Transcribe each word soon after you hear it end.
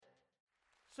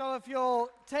So if you'll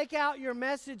take out your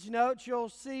message notes, you'll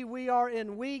see we are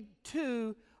in week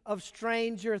 2 of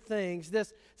Stranger Things,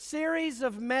 this series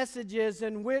of messages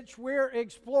in which we're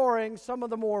exploring some of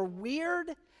the more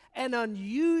weird and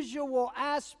unusual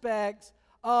aspects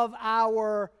of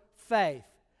our faith.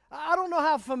 I don't know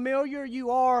how familiar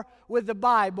you are with the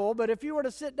Bible, but if you were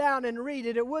to sit down and read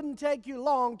it, it wouldn't take you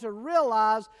long to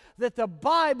realize that the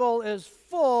Bible is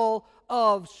full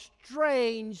of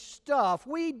strange stuff.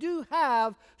 We do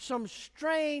have some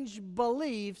strange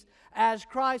beliefs as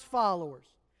Christ followers.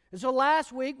 And so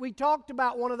last week we talked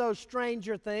about one of those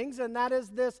stranger things, and that is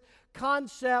this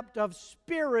concept of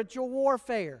spiritual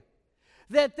warfare.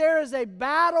 That there is a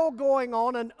battle going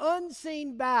on, an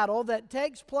unseen battle that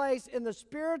takes place in the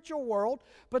spiritual world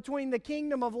between the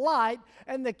kingdom of light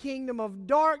and the kingdom of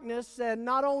darkness. And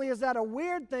not only is that a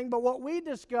weird thing, but what we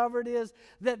discovered is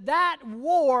that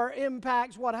war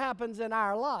impacts what happens in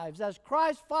our lives. As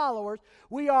Christ followers,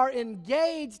 we are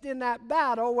engaged in that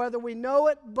battle, whether we know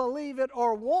it, believe it,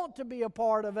 or want to be a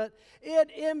part of it.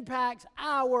 It impacts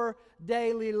our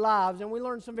daily lives. And we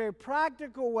learned some very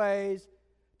practical ways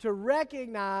to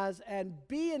recognize and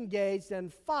be engaged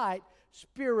and fight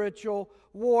spiritual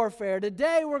warfare.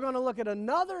 Today we're going to look at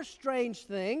another strange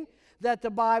thing that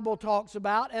the Bible talks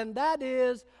about, and that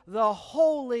is the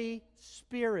Holy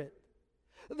Spirit.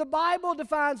 The Bible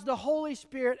defines the Holy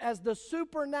Spirit as the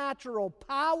supernatural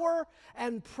power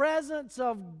and presence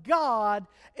of God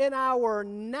in our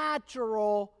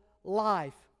natural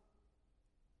life.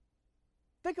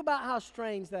 Think about how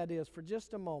strange that is for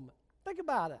just a moment. Think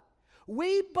about it.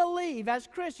 We believe, as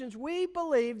Christians, we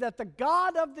believe that the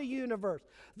God of the universe,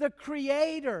 the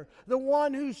Creator, the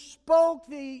one who spoke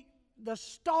the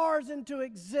stars into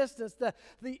existence,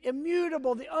 the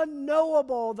immutable, the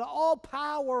unknowable, the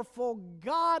all-powerful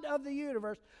God of the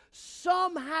universe,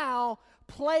 somehow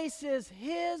places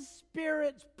His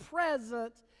Spirit's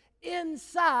presence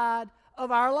inside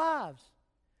of our lives.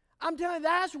 I'm telling you,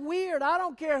 that's weird. I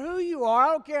don't care who you are.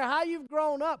 I don't care how you've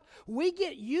grown up. We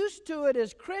get used to it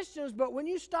as Christians, but when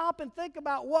you stop and think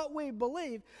about what we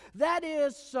believe, that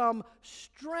is some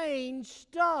strange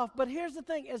stuff. But here's the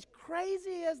thing, as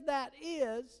crazy as that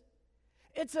is,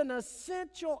 it's an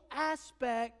essential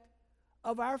aspect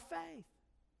of our faith.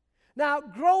 Now,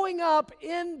 growing up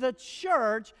in the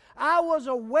church, I was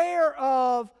aware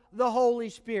of the Holy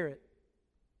Spirit.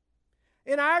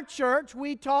 In our church,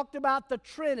 we talked about the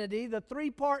Trinity, the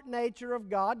three-part nature of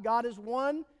God. God is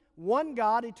one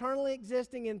God, eternally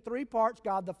existing in three parts: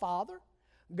 God the Father,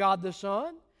 God the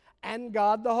Son, and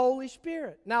God the Holy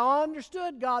Spirit. Now, I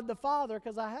understood God the Father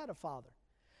because I had a father.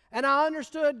 And I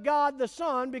understood God the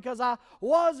Son because I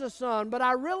was a son, but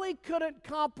I really couldn't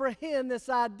comprehend this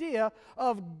idea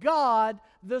of God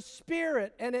the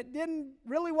Spirit. And it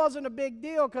really wasn't a big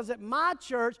deal because at my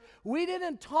church, we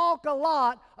didn't talk a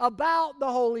lot about the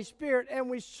Holy Spirit, and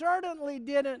we certainly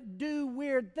didn't do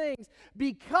weird things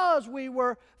because we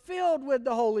were filled with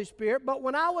the Holy Spirit. But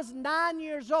when I was 9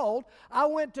 years old, I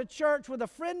went to church with a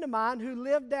friend of mine who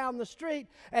lived down the street,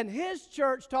 and his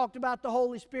church talked about the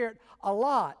Holy Spirit a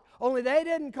lot. Only they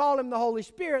didn't call Him the Holy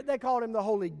Spirit, they called Him the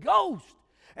Holy Ghost.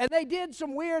 And they did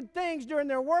some weird things during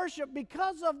their worship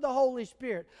because of the Holy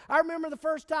Spirit. I remember the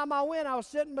first time I went, I was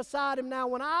sitting beside him. Now,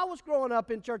 when I was growing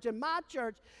up in church, in my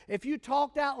church, if you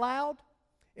talked out loud,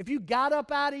 if you got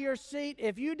up out of your seat,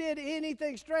 if you did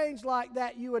anything strange like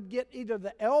that, you would get either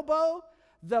the elbow,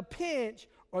 the pinch,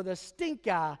 or the stink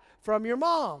eye from your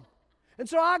mom. And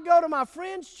so I go to my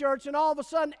friend's church, and all of a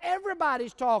sudden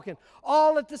everybody's talking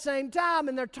all at the same time,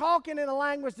 and they're talking in a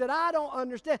language that I don't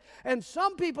understand. And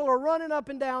some people are running up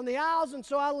and down the aisles, and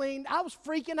so I was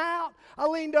freaking out. I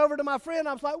leaned over to my friend.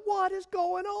 I was like, what is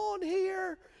going on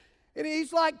here? And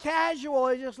he's like casual.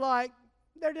 He's just like,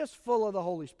 they're just full of the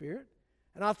Holy Spirit.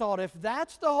 And I thought, if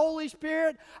that's the Holy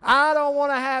Spirit, I don't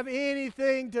want to have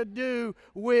anything to do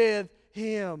with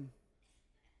Him.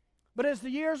 But as the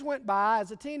years went by,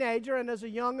 as a teenager and as a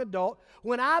young adult,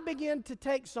 when I began to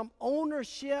take some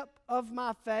ownership of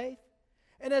my faith,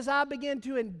 and as I began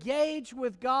to engage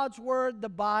with God's Word, the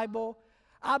Bible,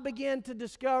 I began to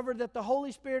discover that the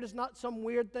Holy Spirit is not some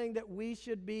weird thing that we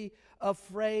should be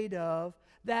afraid of,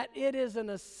 that it is an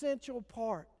essential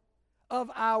part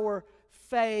of our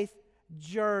faith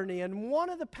journey. And one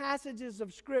of the passages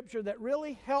of Scripture that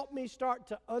really helped me start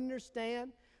to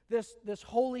understand this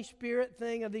Holy Spirit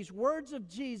thing of these words of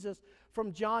Jesus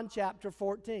from John chapter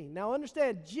 14. Now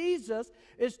understand, Jesus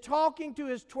is talking to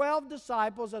His 12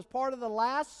 disciples as part of the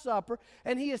Last Supper,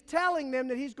 and He is telling them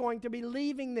that He's going to be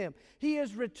leaving them. He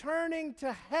is returning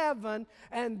to heaven,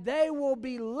 and they will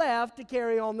be left to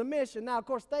carry on the mission. Now, of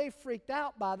course, they freaked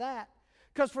out by that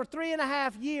Because for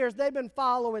 3.5 years, they've been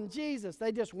following Jesus.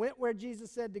 They just went where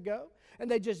Jesus said to go, and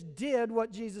they just did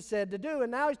what Jesus said to do. And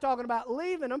now he's talking about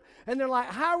leaving them, and they're like,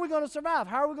 how are we going to survive?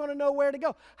 How are we going to know where to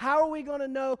go? How are we going to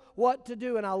know what to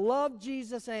do? And I love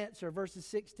Jesus' answer, verses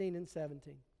 16 and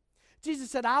 17. Jesus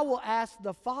said, I will ask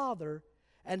the Father,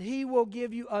 and He will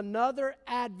give you another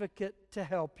advocate to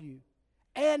help you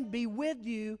and be with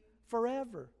you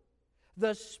forever.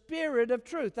 The Spirit of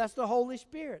truth. That's the Holy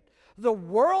Spirit. The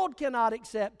world cannot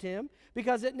accept Him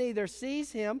because it neither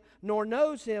sees Him nor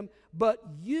knows Him, but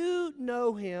you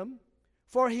know Him,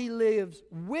 for He lives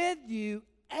with you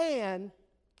and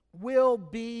will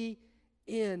be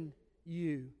in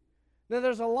you. Now,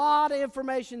 there's a lot of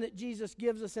information that Jesus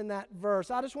gives us in that verse.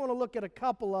 I just want to look at a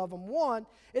couple of them. One,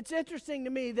 it's interesting to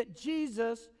me that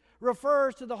Jesus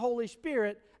refers to the Holy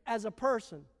Spirit as a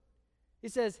person. He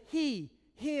says He,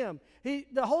 Him.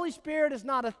 The Holy Spirit is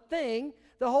not a thing.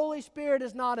 The Holy Spirit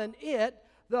is not an it.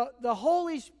 The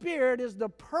Holy Spirit is the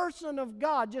person of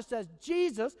God, just as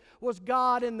Jesus was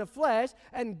God in the flesh,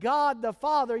 and God the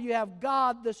Father, you have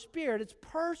God the Spirit. It's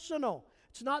personal.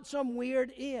 It's not some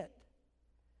weird it.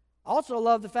 I also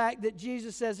love the fact that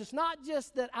Jesus says, it's not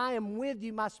just that I am with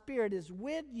you, my Spirit is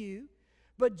with you,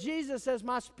 but Jesus says,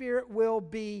 my Spirit will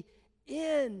be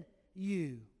in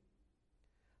you.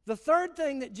 The third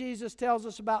thing that Jesus tells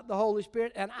us about the Holy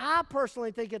Spirit, and I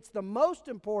personally think it's the most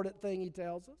important thing He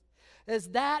tells us, is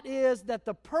that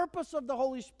the purpose of the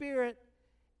Holy Spirit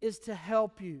is to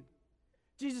help you.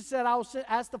 Jesus said, I will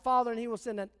ask the Father, and He will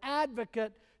send an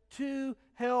advocate to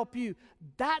help you.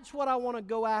 That's what I want to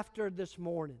go after this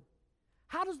morning.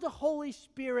 How does the Holy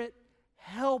Spirit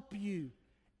help you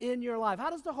in your life? How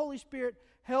does the Holy Spirit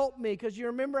help me? Because you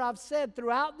remember I've said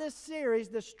throughout this series,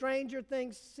 the Stranger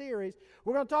Things series,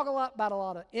 we're going to talk about a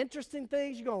lot of interesting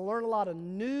things. You're going to learn a lot of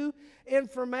new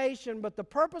information. But the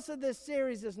purpose of this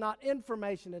series is not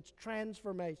information, it's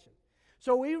transformation.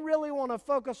 So we really want to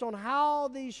focus on how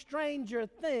these stranger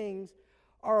things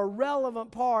are a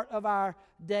relevant part of our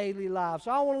daily lives.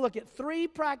 So I want to look at 3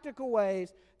 practical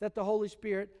ways that the Holy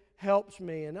Spirit helps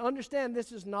me. And understand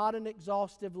this is not an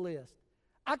exhaustive list.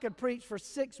 I could preach for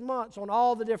 6 months on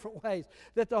all the different ways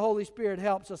that the Holy Spirit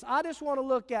helps us. I just want to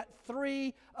look at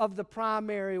 3 of the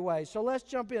primary ways. So let's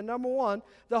jump in. Number 1,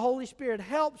 the Holy Spirit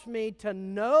helps me to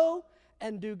know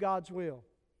and do God's will.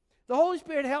 The Holy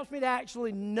Spirit helps me to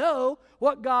actually know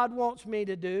what God wants me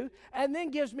to do, and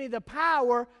then gives me the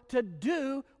power to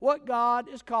do what God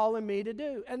is calling me to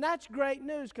do. And that's great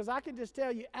news, because I can just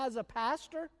tell you, as a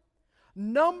pastor,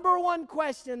 number 1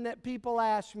 question that people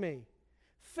ask me,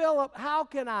 Philip, how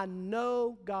can I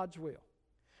know God's will?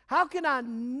 How can I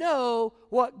know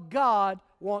what God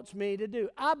wants me to do?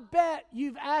 I bet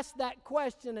you've asked that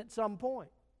question at some point.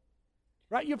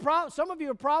 Right? Some of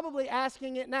you are probably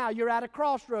asking it now. You're at a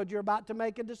crossroads. You're about to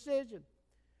make a decision.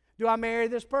 Do I marry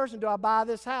this person? Do I buy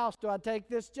this house? Do I take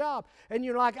this job? And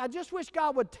you're like, I just wish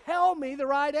God would tell me the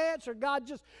right answer. God,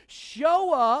 just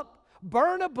show up,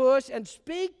 burn a bush, and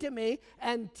speak to me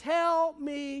and tell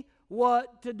me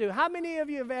what to do. How many of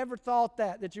you have ever thought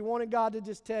that you wanted God to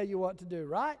just tell you what to do,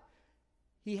 right?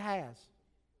 He has.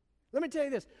 Let me tell you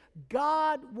this.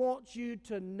 God wants you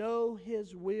to know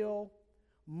His will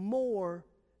more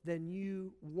than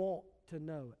you want to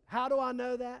know it. How do I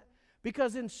know that?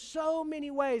 Because in so many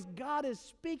ways, God is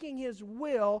speaking His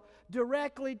will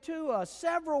directly to us.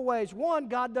 Several ways. One,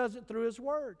 God does it through His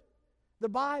Word, the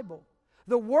Bible.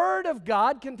 The Word of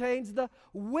God contains the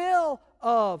will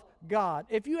of God.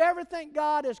 If you ever think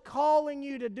God is calling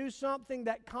you to do something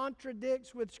that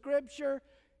contradicts with Scripture,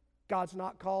 God's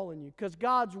not calling you, because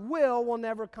God's will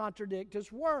never contradict His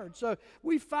Word. So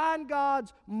we find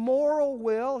God's moral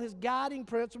will, His guiding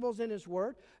principles in His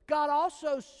Word. God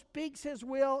also speaks His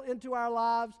will into our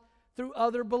lives through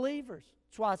other believers.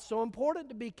 That's why it's so important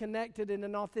to be connected in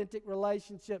an authentic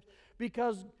relationship,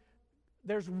 because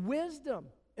there's wisdom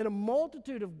in a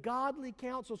multitude of godly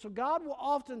counsel. So God will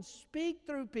often speak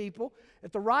through people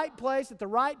at the right place, at the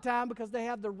right time, because they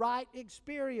have the right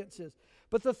experiences.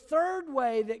 But the third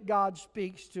way that God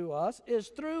speaks to us is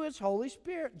through His Holy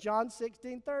Spirit. John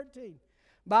 16:13.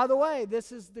 By the way,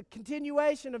 this is the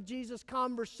continuation of Jesus'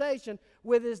 conversation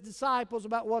with His disciples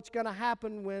about what's going to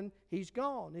happen when He's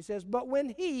gone. He says, but when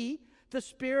He, the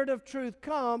Spirit of truth,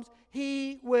 comes,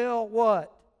 He will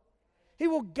what? He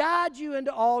will guide you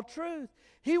into all truth.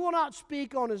 He will not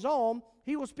speak on His own.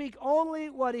 He will speak only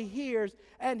what He hears,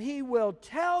 and He will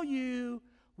tell you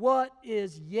what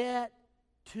is yet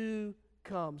to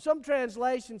come. Some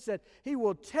translations said He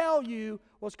will tell you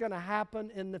what's going to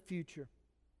happen in the future.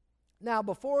 Now,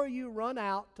 before you run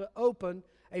out to open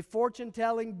a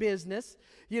fortune-telling business,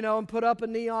 and put up a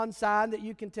neon sign that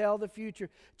you can tell the future.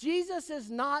 Jesus is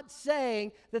not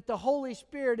saying that the Holy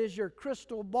Spirit is your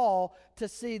crystal ball to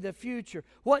see the future.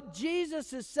 What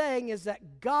Jesus is saying is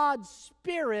that God's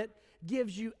Spirit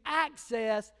gives you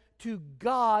access to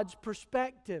God's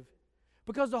perspective.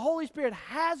 Because the Holy Spirit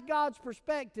has God's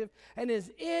perspective and is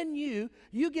in you,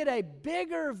 you get a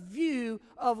bigger view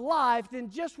of life than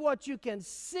just what you can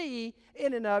see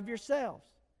in and of yourselves.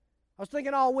 I was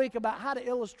thinking all week about how to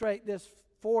illustrate this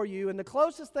for you, and the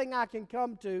closest thing I can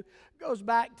come to goes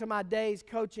back to my days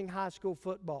coaching high school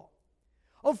football.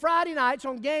 On Friday nights,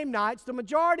 on game nights, the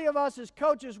majority of us as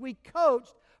coaches, we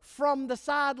coached from the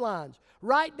sidelines,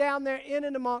 right down there in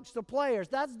and amongst the players.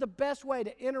 That's the best way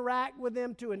to interact with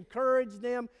them, to encourage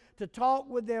them, to talk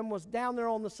with them, was down there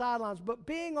on the sidelines. But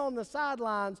being on the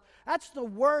sidelines, that's the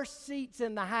worst seats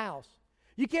in the house.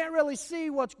 You can't really see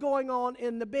what's going on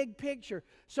in the big picture.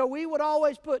 So we would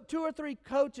always put 2 or 3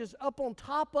 coaches up on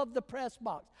top of the press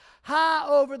box, high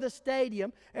over the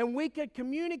stadium, and we could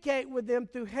communicate with them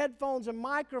through headphones and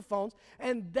microphones,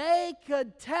 and they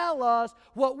could tell us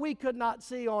what we could not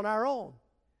see on our own.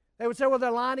 They would say, well,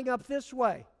 they're lining up this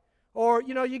way. Or,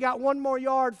 you got 1 more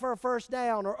yard for a first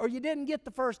down. Or you didn't get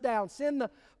the first down. Send the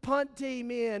punt team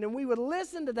in. And we would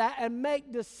listen to that and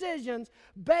make decisions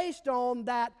based on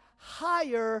that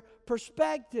higher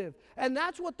perspective. And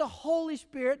that's what the Holy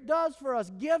Spirit does for us.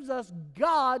 Gives us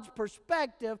God's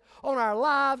perspective on our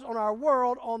lives, on our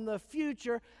world, on the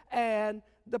future and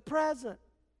the present.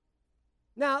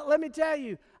 Now, let me tell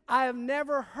you, I have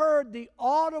never heard the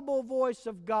audible voice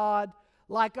of God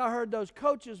like I heard those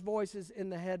coaches' voices in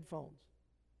the headphones.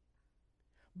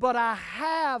 But I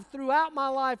have, throughout my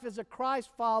life as a Christ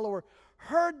follower,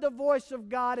 heard the voice of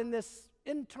God in this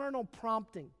internal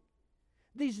prompting,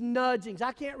 these nudgings.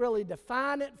 I can't really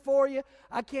define it for you.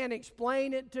 I can't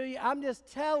explain it to you. I'm just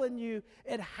telling you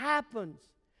it happens.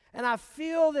 And I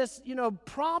feel this,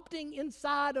 prompting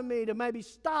inside of me to maybe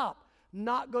stop,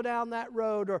 not go down that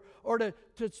road, or to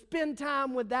spend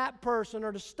time with that person,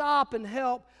 or to stop and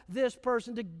help this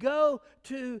person, to go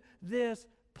to this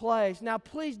place. Now,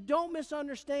 please don't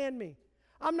misunderstand me.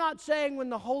 I'm not saying when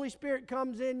the Holy Spirit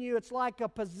comes in you, it's like a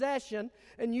possession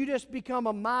and you just become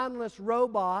a mindless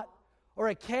robot or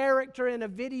a character in a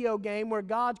video game where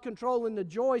God's controlling the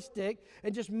joystick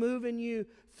and just moving you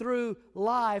through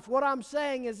life. What I'm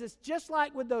saying is it's just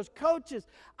like with those coaches.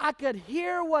 I could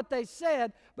hear what they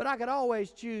said, but I could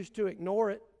always choose to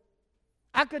ignore it.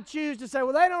 I could choose to say,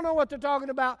 well, they don't know what they're talking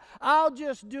about. I'll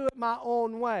just do it my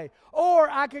own way. Or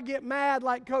I could get mad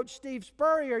like Coach Steve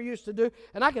Spurrier used to do,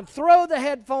 and I can throw the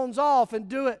headphones off and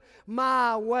do it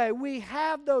my way. We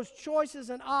have those choices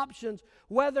and options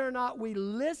whether or not we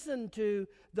listen to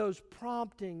those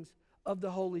promptings of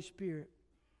the Holy Spirit.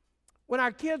 When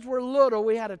our kids were little,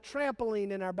 we had a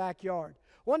trampoline in our backyard.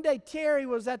 One day, Terry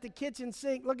was at the kitchen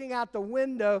sink looking out the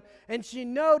window, and she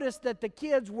noticed that the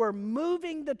kids were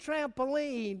moving the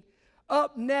trampoline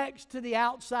up next to the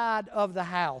outside of the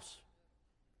house.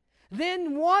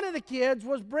 Then one of the kids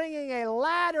was bringing a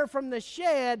ladder from the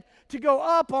shed to go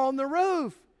up on the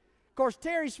roof. Of course,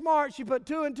 Terry's smart. She put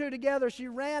 2 and 2 together. She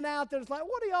ran out there. It's like,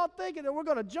 what are y'all thinking? That we're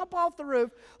going to jump off the roof,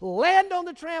 land on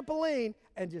the trampoline,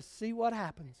 and just see what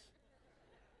happens.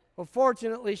 Well,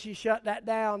 fortunately, she shut that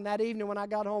down that evening when I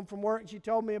got home from work, and she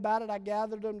told me about it. I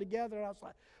gathered them together, and I was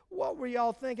like, what were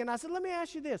y'all thinking? I said, let me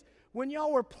ask you this. When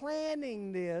y'all were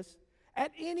planning this,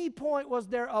 at any point was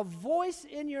there a voice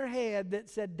in your head that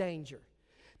said danger?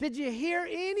 Did you hear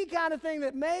any kind of thing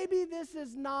that maybe this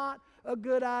is not a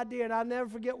good idea? And I'll never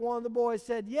forget one of the boys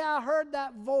said, yeah, I heard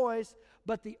that voice,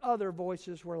 but the other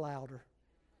voices were louder.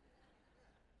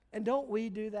 And don't we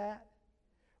do that?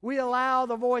 We allow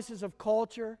the voices of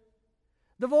culture,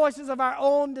 the voices of our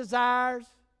own desires,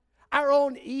 our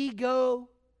own ego,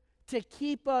 to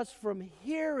keep us from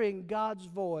hearing God's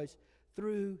voice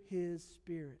through His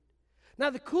Spirit.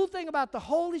 Now, the cool thing about the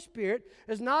Holy Spirit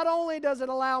is not only does it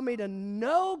allow me to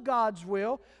know God's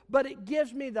will, but it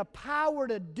gives me the power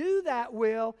to do that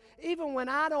will even when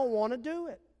I don't want to do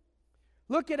it.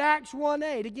 Look at Acts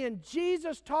 1:8. Again,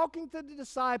 Jesus talking to the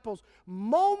disciples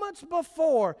moments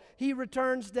before He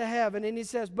returns to heaven. And He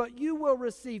says, but you will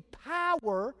receive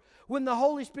power when the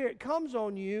Holy Spirit comes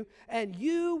on you, and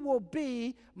you will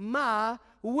be my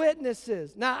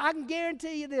witnesses. Now, I can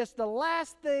guarantee you this. The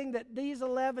last thing that these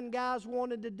 11 guys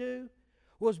wanted to do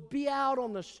was be out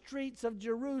on the streets of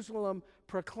Jerusalem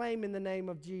proclaiming the name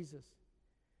of Jesus.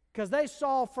 Because they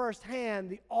saw firsthand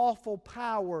the awful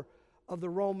power of the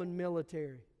Roman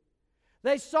military.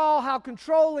 They saw how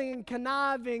controlling and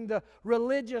conniving the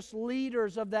religious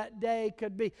leaders of that day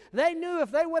could be. They knew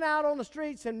if they went out on the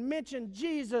streets and mentioned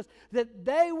Jesus, that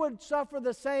they would suffer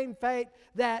the same fate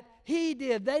that he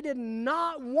did. They did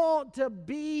not want to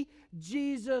be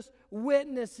Jesus'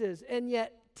 witnesses. And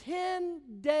yet, 10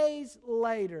 days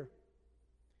later,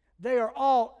 they are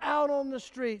all out on the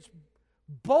streets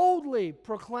boldly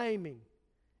proclaiming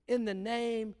in the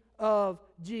name of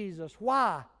Jesus.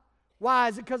 Why? Why?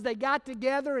 Is it because they got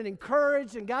together and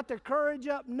encouraged and got their courage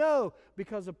up? No,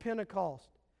 because of Pentecost.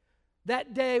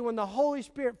 That day when the Holy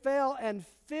Spirit fell and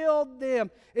filled them,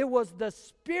 it was the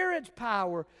Spirit's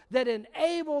power that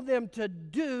enabled them to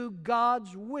do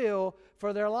God's will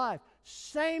for their life.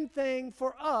 Same thing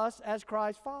for us as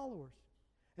Christ followers.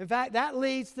 In fact, that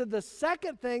leads to the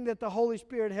second thing that the Holy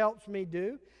Spirit helps me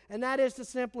do, and that is to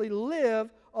simply live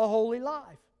a holy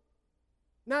life.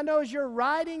 Now, I know as you're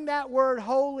writing that word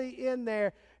holy in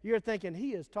there, you're thinking,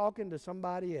 he is talking to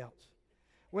somebody else.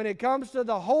 When it comes to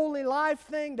the holy life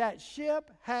thing, that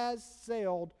ship has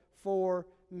sailed for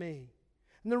me.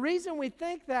 And the reason we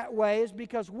think that way is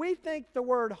because we think the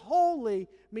word holy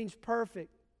means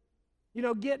perfect. You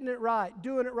know, getting it right,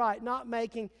 doing it right, not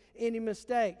making any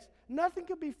mistakes. Nothing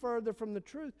could be further from the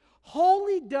truth.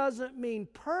 Holy doesn't mean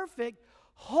perfect.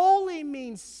 Holy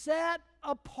means set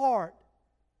apart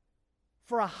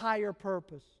for a higher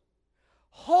purpose.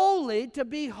 Holy, to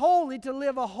be holy, to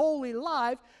live a holy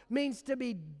life, means to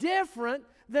be different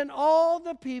than all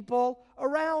the people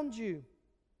around you.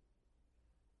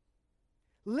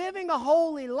 Living a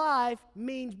holy life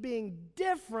means being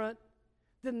different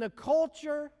than the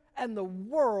culture and the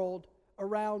world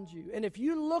around you. And if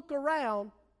you look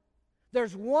around,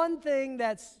 there's one thing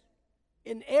that's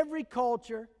in every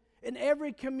culture, in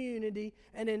every community,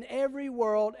 and in every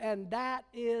world, and that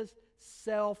is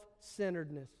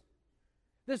self-centeredness.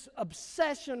 This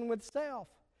obsession with self.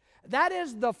 That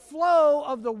is the flow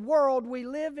of the world we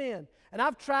live in. And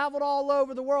I've traveled all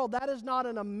over the world. That is not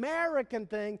an American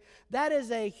thing. That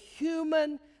is a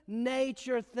human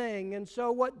nature thing. And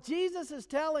so what Jesus is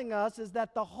telling us is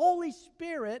that the Holy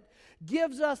Spirit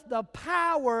gives us the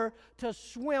power to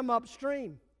swim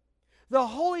upstream. The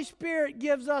Holy Spirit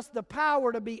gives us the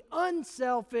power to be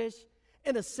unselfish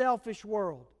in a selfish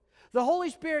world. The Holy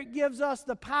Spirit gives us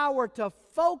the power to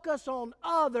focus on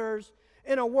others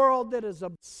in a world that is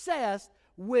obsessed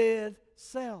with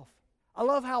self. I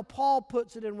love how Paul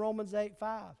puts it in Romans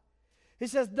 8:5. He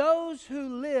says, those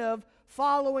who live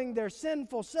following their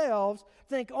sinful selves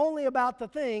think only about the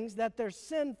things that their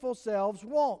sinful selves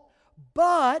want.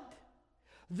 But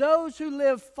those who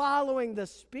live following the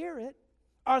Spirit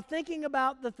are thinking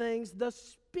about the things the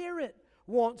Spirit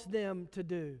wants them to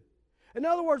do. In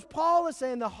other words, Paul is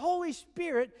saying the Holy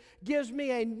Spirit gives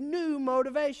me a new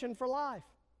motivation for life.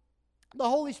 The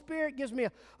Holy Spirit gives me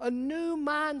a new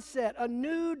mindset, a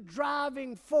new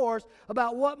driving force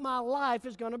about what my life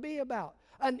is going to be about.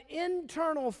 An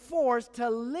internal force to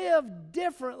live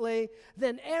differently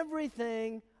than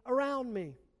everything around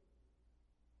me.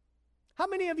 How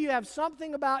many of you have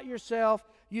something about yourself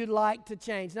you'd like to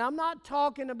change? Now, I'm not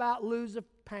talking about lose a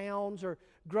pounds or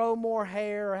grow more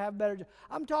hair or have better.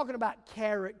 I'm talking about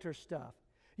character stuff.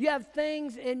 You have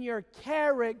things in your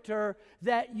character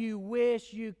that you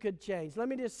wish you could change. Let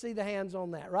me just see the hands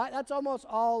on that, right? That's almost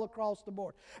all across the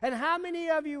board. And how many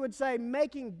of you would say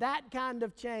making that kind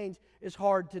of change is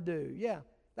hard to do? Yeah,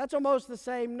 that's almost the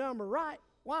same number, right?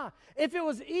 Why? If it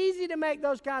was easy to make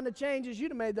those kind of changes,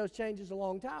 you'd have made those changes a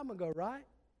long time ago, right?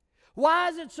 Why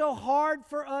is it so hard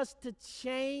for us to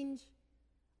change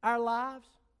our lives?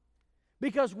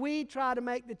 Because we try to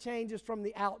make the changes from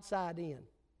the outside in.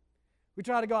 We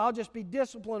try to go, I'll just be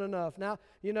disciplined enough. Now,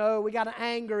 you know, we got an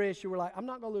anger issue. We're like, I'm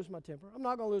not going to lose my temper. I'm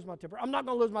not going to lose my temper. I'm not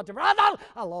going to lose my temper.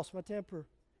 I lost my temper.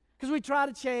 Because we try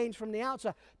to change from the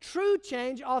outside. True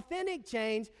change, authentic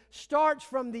change, starts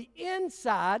from the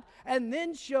inside and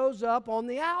then shows up on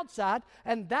the outside.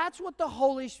 And that's what the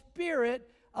Holy Spirit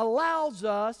allows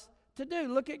us to do.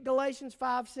 Look at Galatians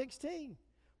 5:16.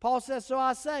 Paul says, so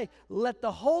I say, let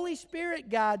the Holy Spirit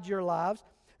guide your lives.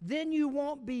 Then you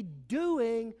won't be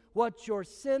doing what your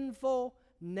sinful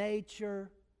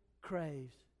nature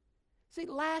craves. See,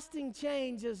 lasting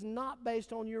change is not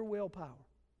based on your willpower.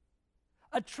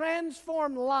 A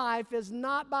transformed life is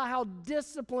not by how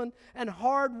disciplined and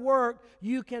hard work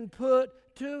you can put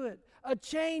to it. A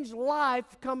changed life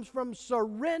comes from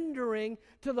surrendering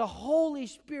to the Holy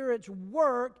Spirit's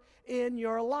work in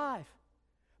your life.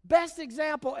 Best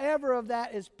example ever of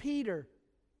that is Peter.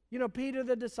 You know Peter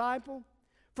the disciple?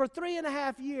 For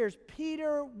 3.5 years,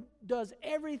 Peter does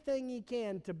everything he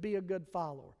can to be a good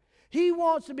follower. He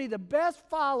wants to be the best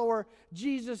follower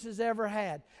Jesus has ever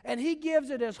had. And he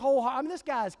gives it his whole heart. I mean, this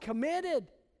guy is committed.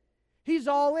 He's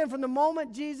all in. From the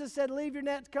moment Jesus said, leave your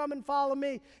nets, come and follow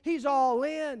me, he's all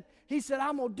in. He said,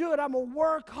 I'm going to do it. I'm going to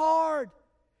work hard.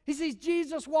 He sees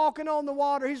Jesus walking on the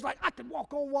water. He's like, I can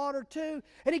walk on water too.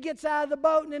 And he gets out of the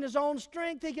boat, and in his own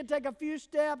strength, he can take a few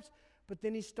steps. But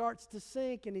then he starts to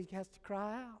sink, and he has to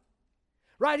cry out.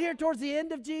 Right here towards the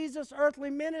end of Jesus'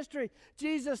 earthly ministry,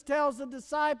 Jesus tells the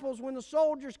disciples, when the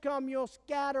soldiers come, you'll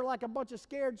scatter like a bunch of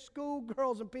scared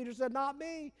schoolgirls. And Peter said, not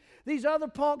me. These other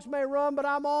punks may run, but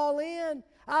I'm all in.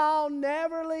 I'll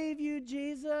never leave you,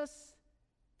 Jesus.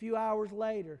 A few hours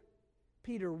later,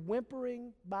 Peter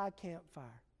whimpering by a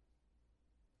campfire,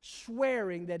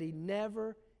 swearing that he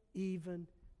never even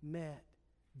met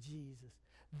Jesus.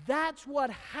 That's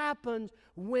what happens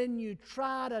when you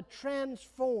try to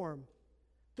transform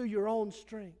through your own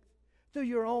strength, through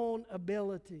your own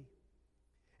ability.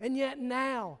 And yet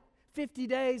now, 50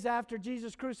 days after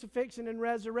Jesus' crucifixion and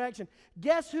resurrection,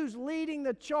 guess who's leading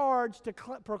the charge to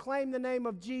proclaim the name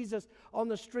of Jesus on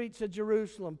the streets of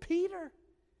Jerusalem? Peter.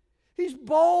 He's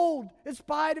bold in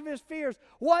spite of his fears.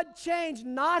 What changed?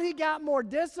 Not he got more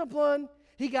discipline,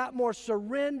 he got more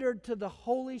surrendered to the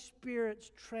Holy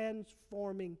Spirit's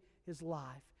transforming his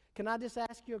life. Can I just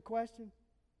ask you a question?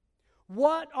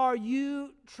 What are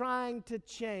you trying to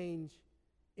change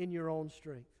in your own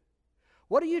strength?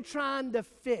 What are you trying to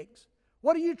fix?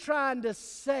 What are you trying to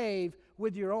save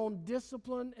with your own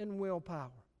discipline and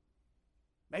willpower?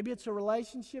 Maybe it's a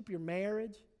relationship, your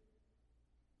marriage.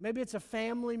 Maybe it's a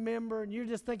family member, and you're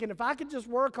just thinking, if I could just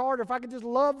work harder, if I could just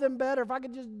love them better, if I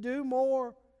could just do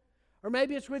more. Or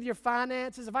maybe it's with your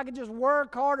finances. If I could just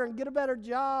work harder and get a better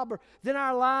job, or then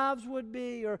our lives would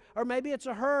be. Or maybe it's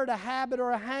a hurt, a habit, or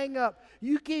a hang-up.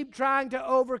 You keep trying to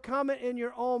overcome it in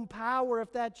your own power.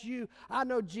 If that's you, I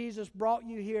know Jesus brought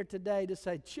you here today to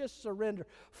say, just surrender.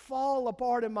 Fall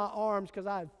apart in my arms, because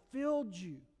I have filled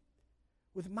you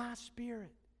with my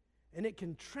Spirit. And it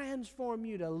can transform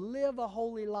you to live a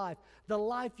holy life, the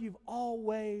life you've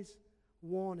always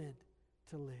wanted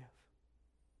to live.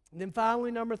 And then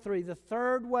finally, number 3, the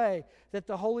third way that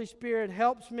the Holy Spirit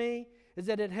helps me is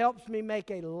that it helps me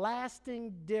make a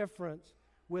lasting difference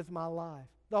with my life.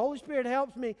 The Holy Spirit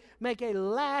helps me make a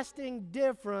lasting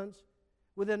difference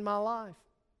within my life.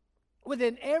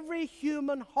 Within every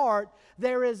human heart,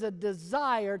 there is a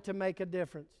desire to make a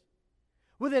difference.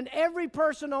 Within every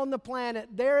person on the planet,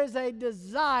 there is a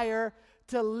desire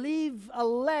to leave a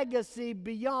legacy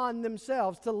beyond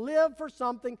themselves, to live for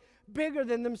something bigger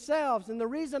than themselves. And the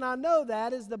reason I know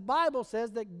that is the Bible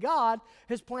says that God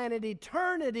has planted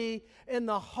eternity in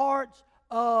the hearts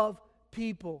of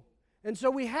people. And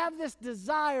so we have this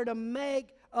desire to make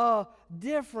a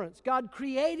difference. God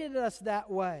created us that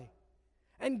way.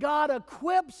 And God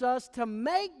equips us to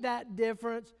make that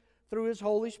difference through His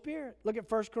Holy Spirit. Look at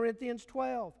 1 Corinthians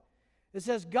 12. It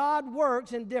says, God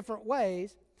works in different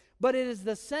ways, but it is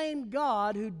the same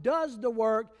God who does the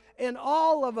work in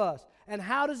all of us. And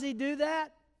how does He do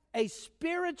that? A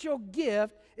spiritual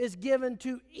gift is given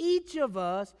to each of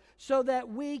us so that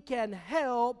we can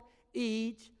help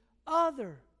each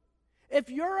other. If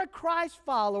you're a Christ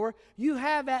follower, you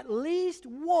have at least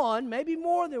one, maybe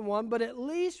more than one, but at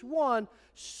least one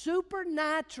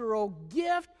supernatural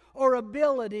gift or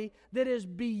ability that is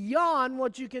beyond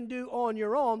what you can do on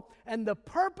your own. And the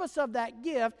purpose of that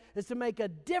gift is to make a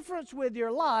difference with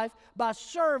your life by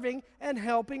serving and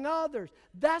helping others.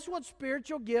 That's what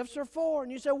spiritual gifts are for.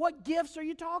 And you say, what gifts are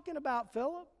you talking about,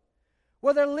 Philip?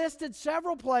 Well, they're listed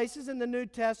several places in the New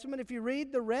Testament. If you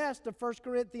read the rest of 1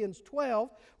 Corinthians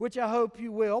 12, which I hope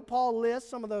you will, Paul lists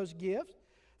some of those gifts.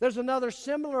 There's another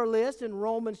similar list in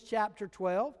Romans chapter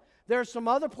 12. There are some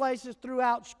other places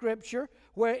throughout Scripture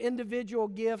where individual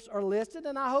gifts are listed,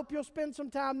 and I hope you'll spend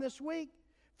some time this week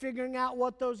figuring out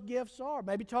what those gifts are.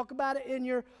 Maybe talk about it in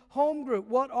your home group.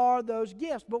 What are those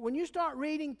gifts? But when you start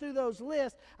reading through those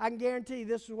lists, I can guarantee you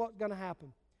this is what's going to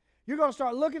happen. You're going to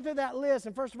start looking through that list,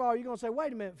 and first of all, you're going to say,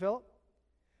 wait a minute, Philip.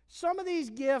 Some of these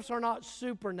gifts are not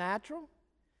supernatural.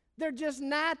 They're just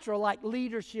natural, like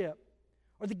leadership,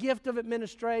 or the gift of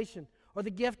administration, or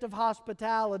the gift of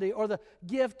hospitality, or the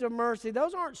gift of mercy.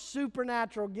 Those aren't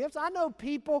supernatural gifts. I know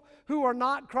people who are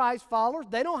not Christ followers.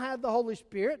 They don't have the Holy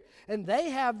Spirit, and they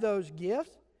have those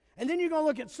gifts. And then you're going to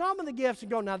look at some of the gifts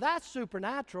and go, now that's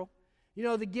supernatural. You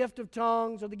know, the gift of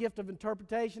tongues, or the gift of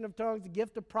interpretation of tongues, the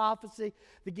gift of prophecy,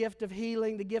 the gift of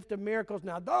healing, the gift of miracles.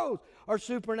 Now those are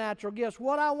supernatural gifts.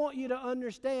 What I want you to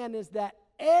understand is that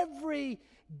every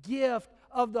gift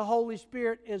of the Holy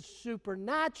Spirit is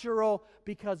supernatural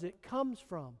because it comes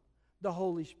from the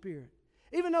Holy Spirit.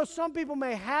 Even though some people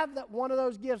may have one of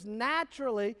those gifts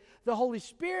naturally, the Holy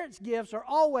Spirit's gifts are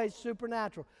always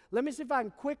supernatural. Let me see if I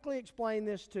can quickly explain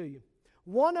this to you.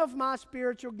 One of my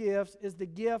spiritual gifts is the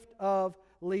gift of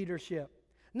leadership.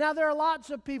 Now, there are lots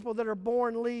of people that are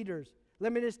born leaders.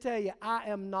 Let me just tell you, I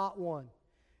am not one.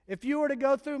 If you were to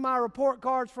go through my report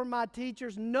cards from my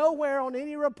teachers, nowhere on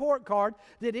any report card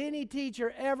did any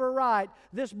teacher ever write,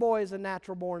 "This boy is a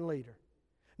natural born leader."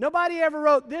 Nobody ever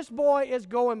wrote, "This boy is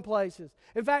going places."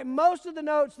 In fact, most of the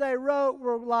notes they wrote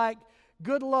were like,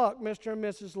 "Good luck, Mr. and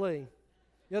Mrs. Lee.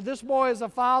 This boy is a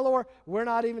follower. We're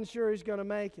not even sure he's going to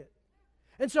make it."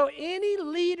 And so any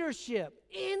leadership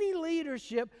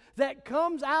that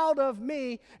comes out of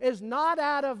me is not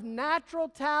out of natural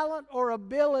talent or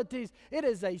abilities. It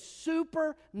is a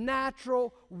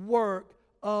supernatural work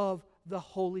of the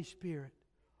Holy Spirit.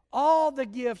 All the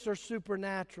gifts are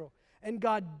supernatural. And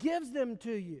God gives them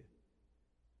to you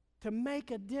to make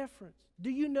a difference.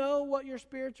 Do you know what your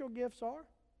spiritual gifts are?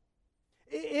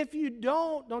 If you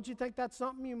don't you think that's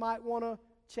something you might want to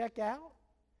check out?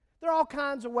 There are all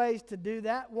kinds of ways to do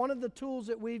that. One of the tools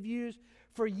that we've used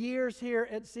for years here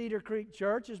at Cedar Creek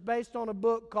Church is based on a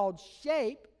book called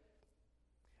Shape.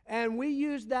 And we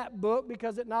use that book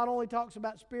because it not only talks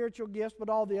about spiritual gifts, but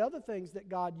all the other things that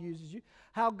God uses you,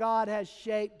 how God has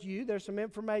shaped you. There's some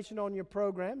information on your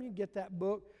program. You can get that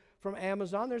book from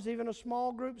Amazon. There's even a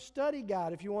small group study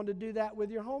guide if you want to do that with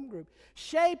your home group.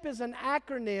 SHAPE is an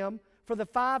acronym for the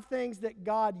 5 things that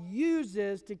God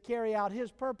uses to carry out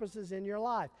His purposes in your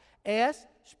life. S,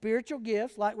 spiritual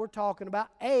gifts, like we're talking about.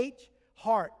 H,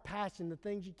 heart, passion, the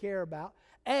things you care about.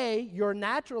 A, your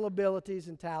natural abilities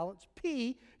and talents.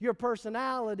 P, your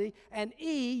personality. And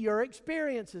E, your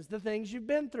experiences, the things you've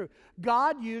been through.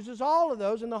 God uses all of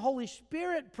those, and the Holy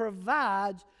Spirit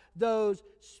provides those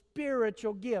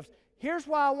spiritual gifts. Here's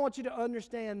why I want you to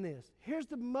understand this. Here's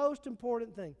the most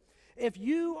important thing. If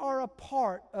you are a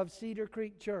part of Cedar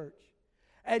Creek Church,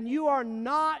 and you are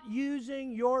not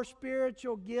using your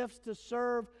spiritual gifts to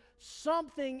serve,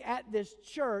 something at this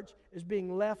church is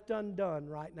being left undone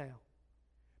right now.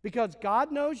 Because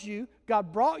God knows you,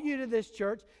 God brought you to this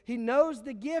church, He knows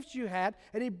the gifts you had,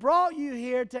 and He brought you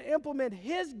here to implement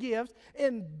His gifts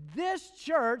in this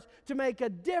church to make a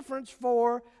difference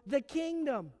for the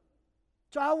kingdom.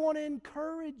 So I want to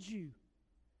encourage you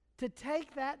to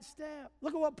take that step.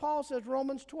 Look at what Paul says,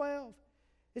 Romans 12.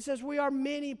 It says, we are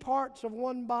many parts of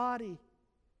one body.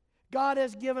 God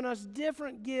has given us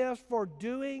different gifts for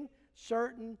doing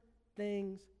certain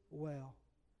things well.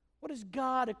 What has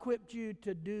God equipped you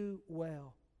to do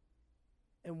well?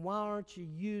 And why aren't you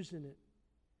using it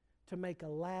to make a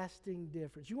lasting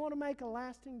difference? You want to make a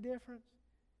lasting difference?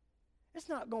 It's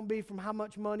not going to be from how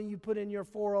much money you put in your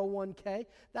 401k.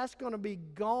 That's going to be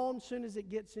gone as soon as it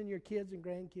gets in your kids' and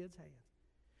grandkids' hands.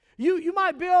 You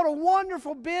might build a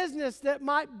wonderful business that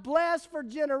might bless for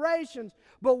generations,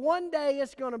 but one day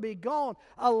it's going to be gone.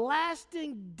 A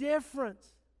lasting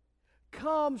difference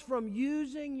comes from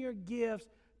using your gifts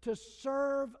to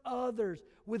serve others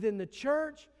within the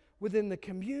church, within the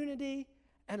community,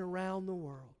 and around the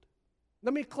world.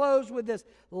 Let me close with this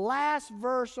last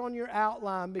verse on your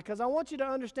outline, because I want you to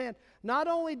understand, not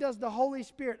only does the Holy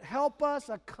Spirit help us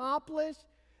accomplish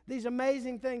these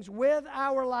amazing things with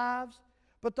our lives,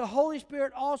 but the Holy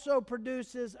Spirit also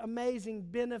produces amazing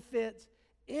benefits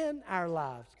in our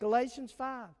lives. Galatians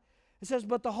 5. It says,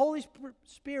 but the Holy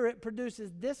Spirit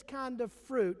produces this kind of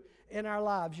fruit in our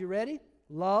lives. You ready?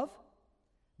 Love,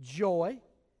 joy,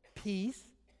 peace,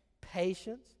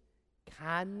 patience,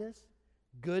 kindness,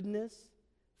 goodness,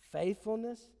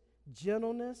 faithfulness,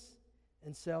 gentleness,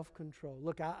 and self-control.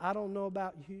 Look, I don't know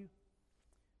about you,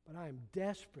 but I am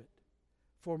desperate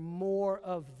for more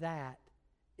of that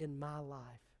in my life.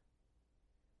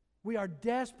 We are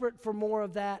desperate for more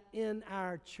of that in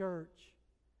our church.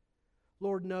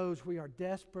 Lord knows we are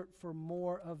desperate for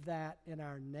more of that in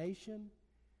our nation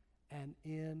and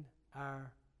in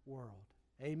our world.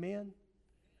 Amen?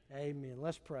 Amen.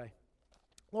 Let's pray.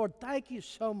 Lord, thank you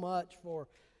so much for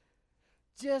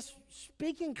just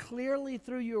speaking clearly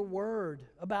through your word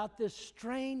about this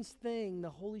strange thing, the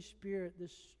Holy Spirit,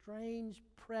 this strange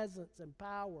presence and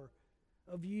power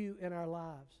of you in our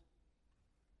lives.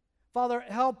 Father,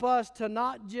 help us to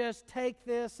not just take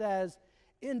this as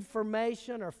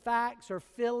information or facts or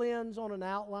fill-ins on an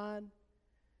outline,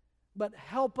 but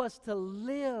help us to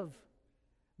live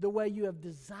the way you have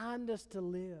designed us to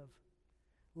live,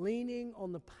 leaning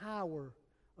on the power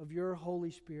of your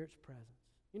Holy Spirit's presence.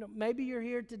 You know, maybe you're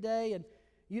here today and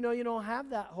you know you don't have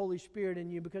that Holy Spirit in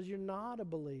you because you're not a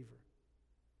believer.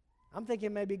 I'm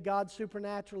thinking maybe God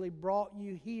supernaturally brought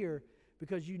you here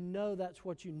because you know that's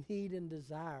what you need and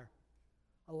desire.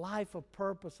 a life of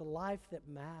purpose, a life that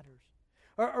matters.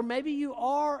 Or maybe you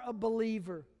are a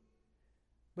believer,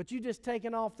 but you've just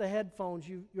taken off the headphones.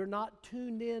 You're not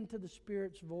tuned in to the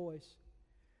Spirit's voice.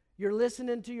 You're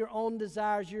listening to your own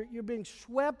desires. You're being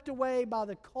swept away by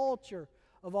the culture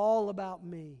of all about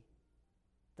me.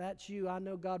 That's you. I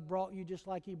know God brought you just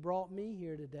like He brought me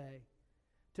here today,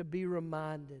 to be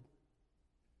reminded,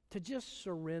 to just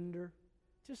surrender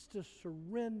to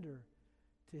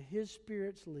His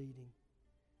Spirit's leading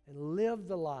and live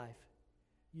the life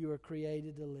you are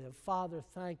created to live. Father,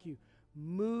 thank you.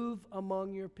 Move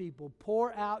among your people.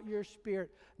 Pour out your Spirit,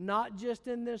 not just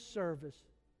in this service,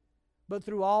 but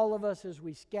through all of us as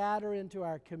we scatter into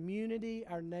our community,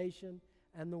 our nation,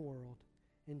 and the world.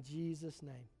 In Jesus'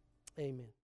 name, amen.